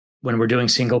when we're doing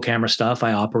single camera stuff,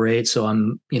 I operate. So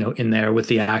I'm, in there with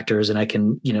the actors and I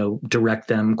can, direct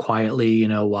them quietly,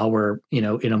 while we're,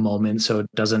 in a moment. So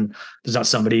there's not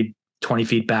somebody 20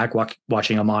 feet back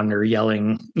watching a monitor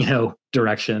yelling,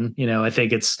 direction. I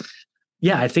think it's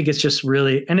just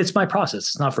really, and it's my process.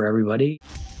 It's not for everybody.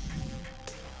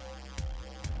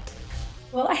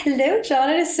 Well, hello, John.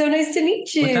 It is so nice to meet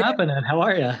What's you. happening? How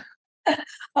are you?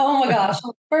 Oh my gosh.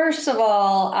 Well, first of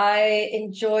all, I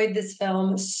enjoyed this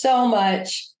film so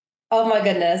much. Oh my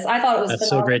goodness. I thought it was That's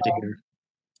so great to phenomenal.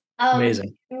 hear.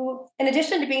 Amazing. In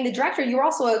addition to being the director, you were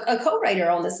also a co-writer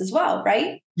on this as well,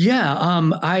 right? Yeah.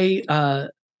 I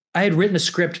had written a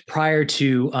script prior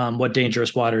to What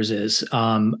Dangerous Waters is.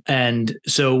 And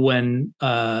so when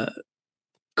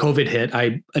COVID hit,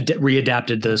 I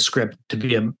readapted the script to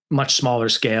be a much smaller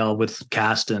scale with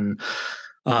cast and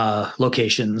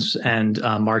locations. And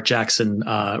Mark Jackson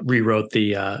rewrote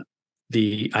the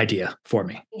idea for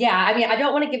me. Yeah, I mean, I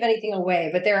don't want to give anything away,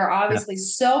 but there are Yeah. obviously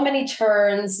so many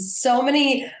turns, so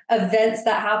many events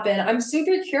that happen. I'm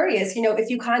super curious, if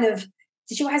you kind of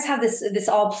did you guys have this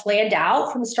all planned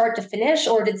out from start to finish,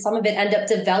 or did some of it end up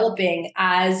developing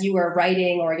as you were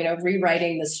writing or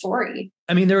rewriting the story?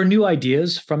 I mean, there are new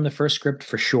ideas from the first script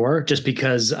for sure, just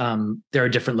because there are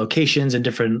different locations and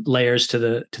different layers to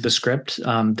the script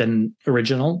than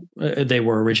they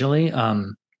were originally.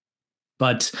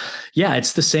 But yeah,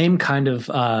 it's the same kind of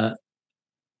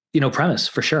premise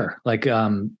for sure. Like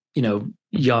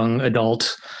young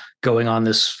adult going on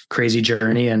this crazy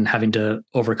journey and having to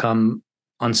overcome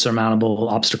unsurmountable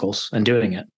obstacles and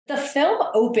doing it. The film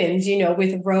opens,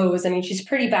 with Rose. I mean, she's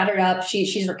pretty battered up.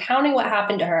 She's recounting what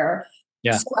happened to her.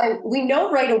 Yeah. So we know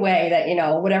right away that,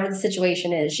 whatever the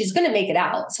situation is, she's going to make it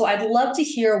out. So I'd love to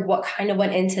hear what kind of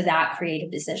went into that creative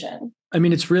decision. I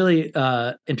mean, it's really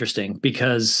interesting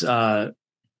because the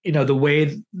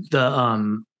way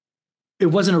it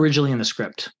wasn't originally in the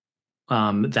script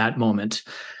that moment.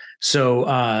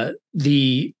 So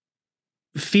the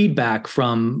feedback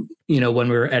from when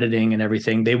we were editing and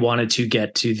everything, they wanted to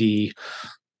get to the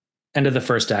end of the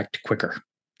first act quicker.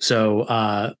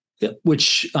 So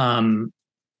which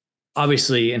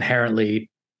obviously inherently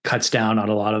cuts down on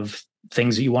a lot of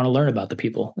things that you want to learn about the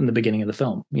people in the beginning of the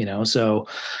film. So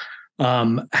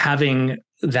having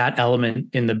that element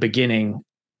in the beginning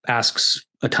asks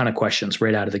a ton of questions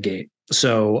right out of the gate.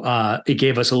 So it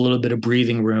gave us a little bit of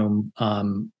breathing room,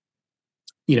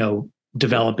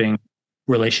 developing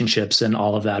relationships and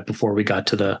all of that before we get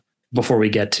to the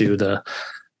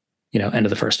end of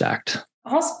the first act.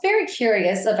 I'm also very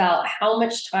curious about how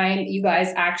much time you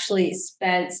guys actually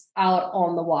spent out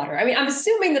on the water. I mean, I'm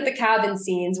assuming that the cabin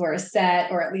scenes were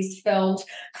set or at least filmed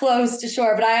close to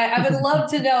shore, but I would love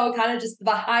to know kind of just the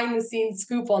behind the scenes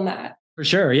scoop on that. For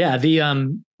sure. Yeah.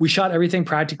 We shot everything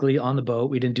practically on the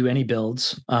boat. We didn't do any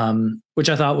builds, which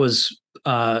I thought was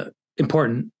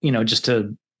important, just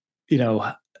to,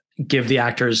 give the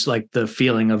actors like the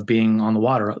feeling of being on the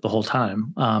water the whole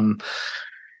time. And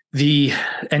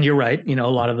you're right, a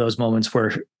lot of those moments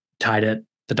were tied at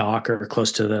the dock or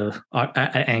close to the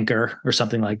anchor or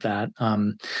something like that.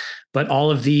 But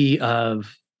all of the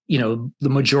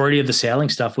majority of the sailing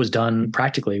stuff was done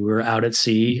practically. We were out at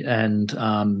sea and,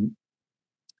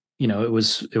 it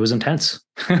was intense,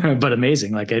 but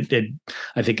amazing. Like I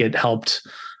think it helped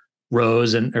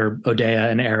Rose or Odea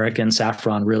and Eric and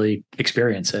Saffron really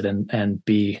experience it and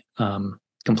be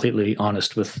completely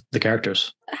honest with the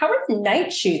characters. How are the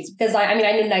night shoots? Because I mean,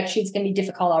 I know night shoots can be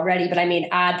difficult already, but I mean,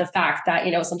 add the fact that,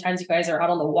 sometimes you guys are out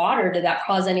on the water. Did that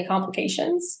cause any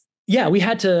complications? Yeah, we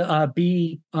had to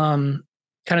be kind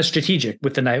of strategic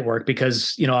with the night work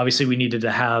because, obviously we needed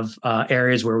to have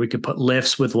areas where we could put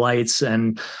lifts with lights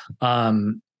and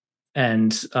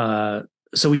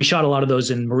so we shot a lot of those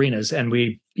in marinas and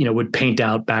we, would paint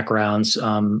out backgrounds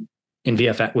in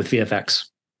VFX with VFX.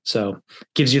 So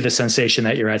gives you the sensation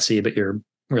that you're at sea, but you're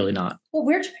really not. Well,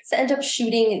 where'd you guys end up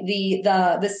shooting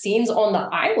the scenes on the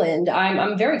island?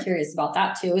 I'm very curious about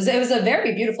that too. It was a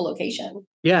very beautiful location.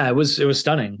 Yeah, it was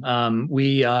stunning.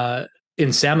 We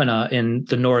in Samana in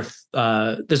the north,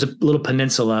 there's a little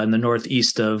peninsula in the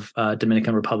northeast of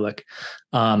Dominican Republic.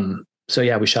 So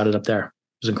yeah, we shot it up there.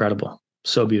 It was incredible.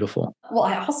 So beautiful. Well,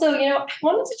 I also, I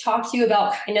wanted to talk to you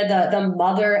about kind of the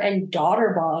mother and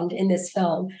daughter bond in this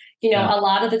film. Yeah. A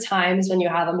lot of the times when you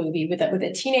have a movie with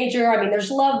a teenager, I mean, there's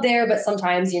love there, but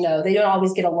sometimes, they don't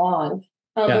always get along.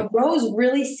 Yeah. But Rose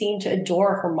really seemed to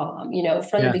adore her mom,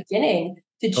 from the beginning.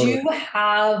 Did you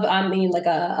have, I mean, like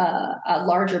a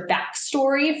larger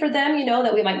backstory for them,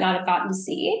 that we might not have gotten to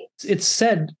see? It's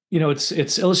said,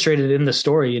 it's illustrated in the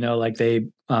story, like they,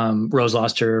 Rose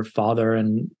lost her father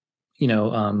and,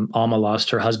 Alma lost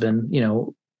her husband,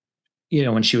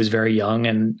 when she was very young.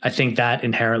 And I think that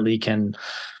inherently can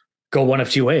go one of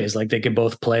two ways. Like they could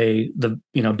both play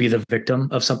be the victim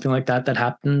of something like that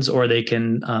happens, or they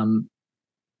can,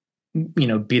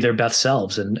 be their best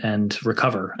selves and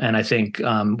recover. And I think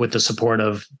with the support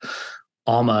of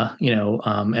Alma,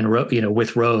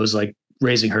 with Rose, like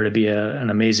raising her to be an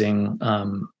amazing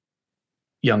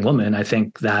young woman, I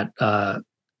think that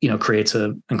creates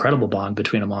an incredible bond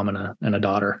between a mom and a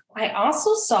daughter. I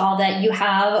also saw that you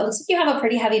have a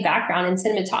pretty heavy background in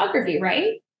cinematography,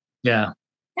 right? Yeah.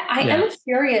 I am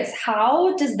curious,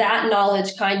 how does that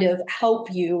knowledge kind of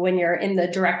help you when you're in the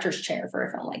director's chair for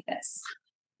a film like this?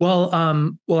 Well,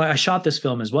 I shot this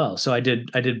film as well, so I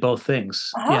did both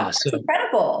things. Oh, Yeah, that's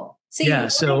incredible. So yeah,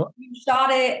 you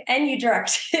shot it and you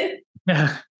directed.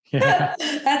 Yeah. Yeah.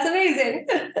 That's amazing.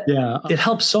 Yeah. It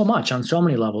helps so much on so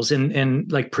many levels. In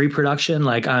like pre-production,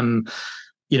 like I'm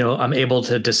able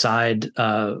to decide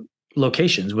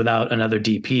locations without another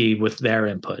DP with their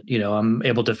input. I'm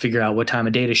able to figure out what time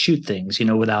of day to shoot things,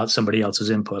 without somebody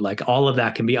else's input. Like all of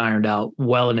that can be ironed out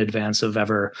well in advance of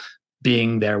ever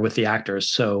being there with the actors.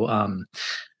 So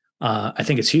I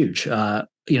think it's huge. I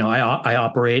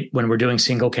operate when we're doing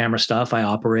single camera stuff. I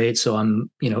operate, so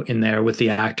I'm in there with the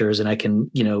actors, and I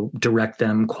can direct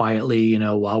them quietly,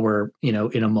 while we're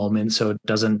in a moment, so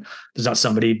there's not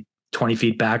somebody 20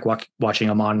 feet back watching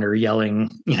a monitor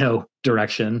yelling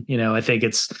direction. I think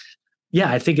it's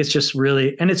just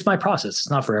really, and it's my process. It's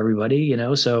not for everybody,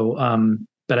 so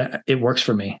but it works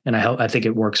for me, and I think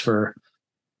it works for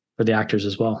the actors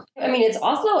as well. I mean, it's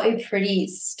also a pretty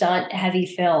stunt heavy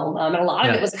film. And a lot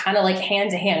of it was kind of like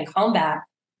hand to hand combat.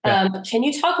 Can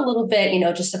you talk a little bit,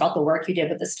 just about the work you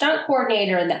did with the stunt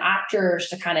coordinator and the actors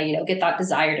to kind of, get that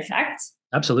desired effect?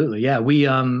 Absolutely. Yeah.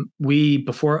 We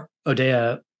before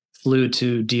Odeya flew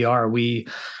to DR, we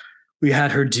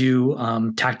had her do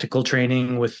tactical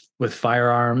training with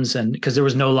firearms, and because there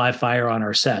was no live fire on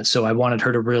our set. So I wanted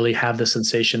her to really have the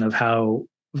sensation of how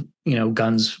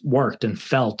guns worked and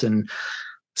felt and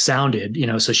sounded,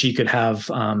 so she could have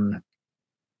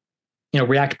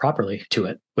react properly to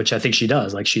it, which I think she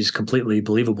does. Like she's completely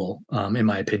believable, in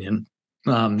my opinion.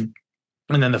 And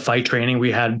then the fight training,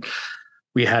 we had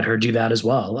her do that as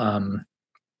well,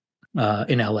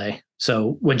 in LA.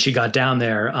 So when she got down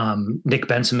there, Nick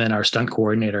Benjamin, our stunt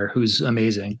coordinator, who's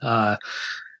amazing,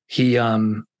 he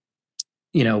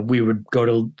we would go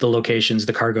to the locations,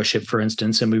 the cargo ship, for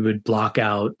instance, and we would block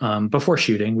out before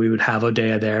shooting. We would have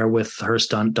Odeya there with her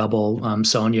stunt double,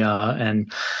 Sonia, and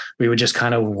we would just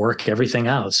kind of work everything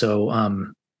out. So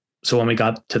when we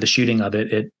got to the shooting of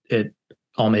it, it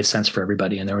all made sense for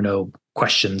everybody, and there were no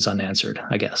questions unanswered,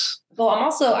 I guess. Well,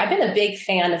 I've been a big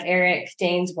fan of Eric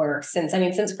Dane's work since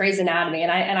Grey's Anatomy,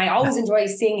 and I always enjoy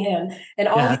seeing him in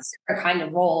all these different kind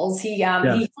of roles. He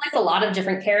plays a lot of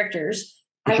different characters.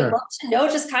 I would love to know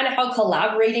just kind of how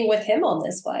collaborating with him on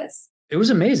this was. It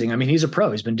was amazing. I mean, he's a pro.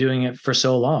 He's been doing it for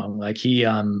so long. Like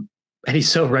and he's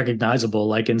so recognizable,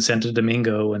 like in Santo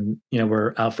Domingo, and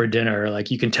we're out for dinner.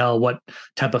 Like you can tell what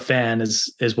type of fan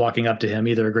is walking up to him,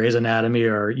 either Grey's Anatomy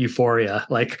or Euphoria.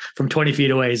 Like from 20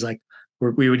 feet away, he's like,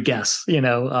 we would guess,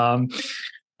 no,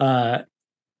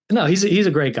 he's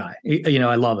a great guy.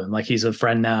 I love him. Like he's a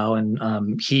friend now.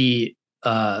 And he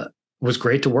was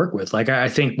great to work with. Like, I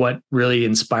think what really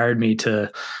inspired me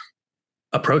to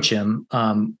approach him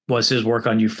was his work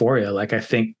on Euphoria. Like, I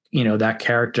think, that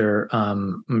character,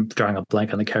 I'm drawing a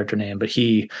blank on the character name, but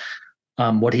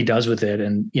what he does with it,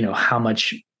 and, how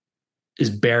much is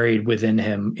buried within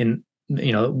him in,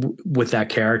 with that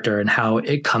character, and how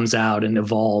it comes out and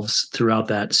evolves throughout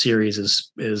that series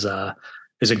is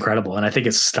incredible. And I think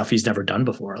it's stuff he's never done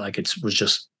before. Like it was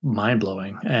just mind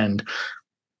blowing. And,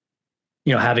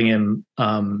 having him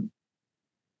on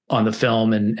the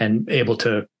film and able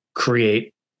to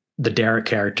create the Derek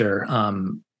character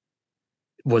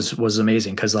was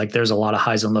amazing, because like there's a lot of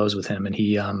highs and lows with him, and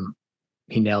he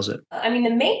nails it. I mean,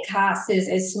 the main cast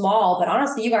is small, but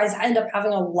honestly, you guys end up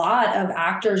having a lot of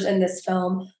actors in this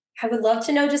film. I would love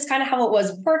to know just kind of how it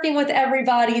was working with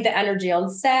everybody, the energy on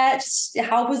set.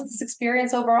 How was this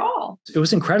experience overall? It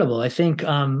was incredible. I think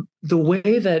the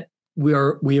way that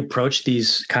we approach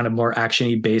these kind of more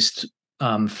action-y based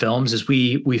films is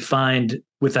we find,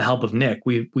 with the help of Nick,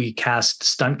 we cast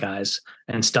stunt guys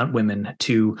and stunt women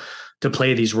to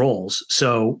play these roles.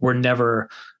 So we're never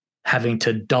having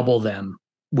to double them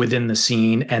within the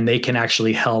scene, and they can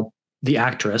actually help the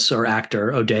actress or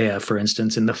actor, Odeya, for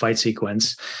instance, in the fight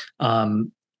sequence,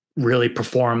 really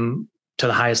perform to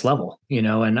the highest level,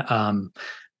 and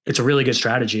it's a really good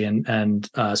strategy. And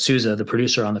Sousa, the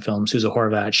producer on the film, Sousa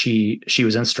Horvat, she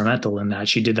was instrumental in that.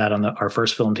 She did that on our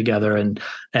first film together, and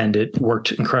it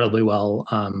worked incredibly well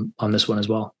on this one as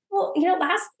well. Well,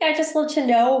 lastly, I just love to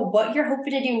know what you're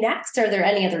hoping to do next. Are there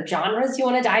any other genres you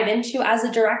want to dive into as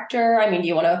a director? I mean, do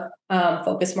you want to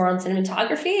focus more on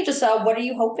cinematography? Just what are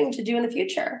you hoping to do in the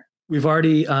future? We've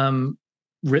already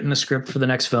written the script for the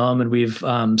next film, and we've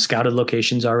scouted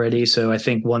locations already. So I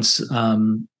think once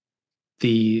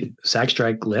the SAG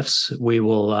strike lifts, we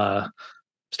will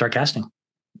start casting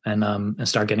and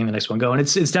start getting the next one going.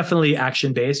 It's definitely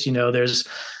action based. There's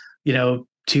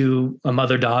to a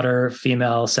mother-daughter,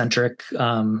 female-centric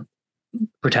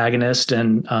protagonist,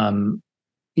 and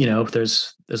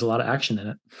there's a lot of action in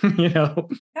it.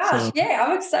 Gosh, so. Yeah,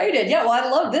 I'm excited. Yeah, well, I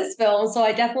love this film, so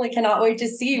I definitely cannot wait to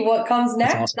see what comes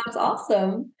next. That's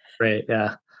awesome. Great,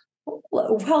 yeah.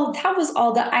 Well, that was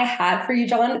all that I had for you,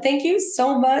 John. Thank you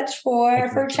so much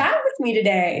for chatting with me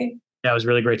today. Yeah, it was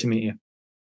really great to meet you.